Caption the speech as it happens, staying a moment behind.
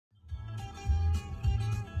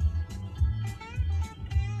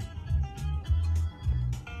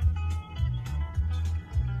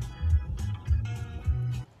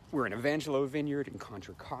We're in Evangelho Vineyard in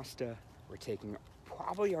Contra Costa. We're taking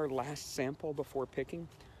probably our last sample before picking.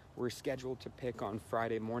 We're scheduled to pick on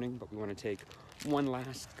Friday morning, but we want to take one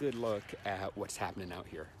last good look at what's happening out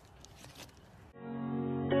here.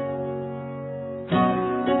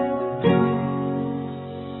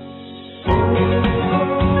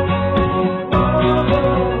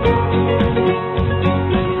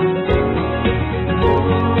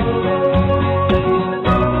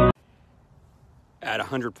 At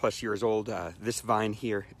 100 plus years old, this vine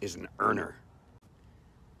here is an earner.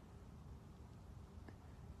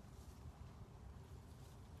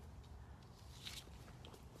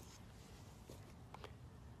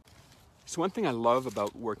 So one thing I love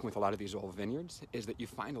about working with a lot of these old vineyards is that you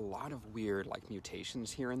find a lot of weird mutations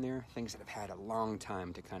here and there, things that have had a long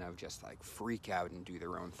time to kind of just freak out and do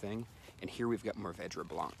their own thing. And here we've got Mourvèdre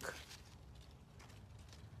blanc.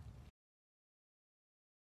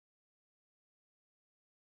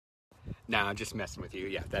 Nah, just messing with you.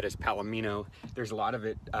 Yeah, that is Palomino. There's a lot of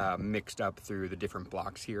it mixed up through the different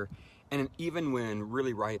blocks here. And even when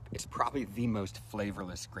really ripe, it's probably the most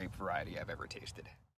flavorless grape variety I've ever tasted.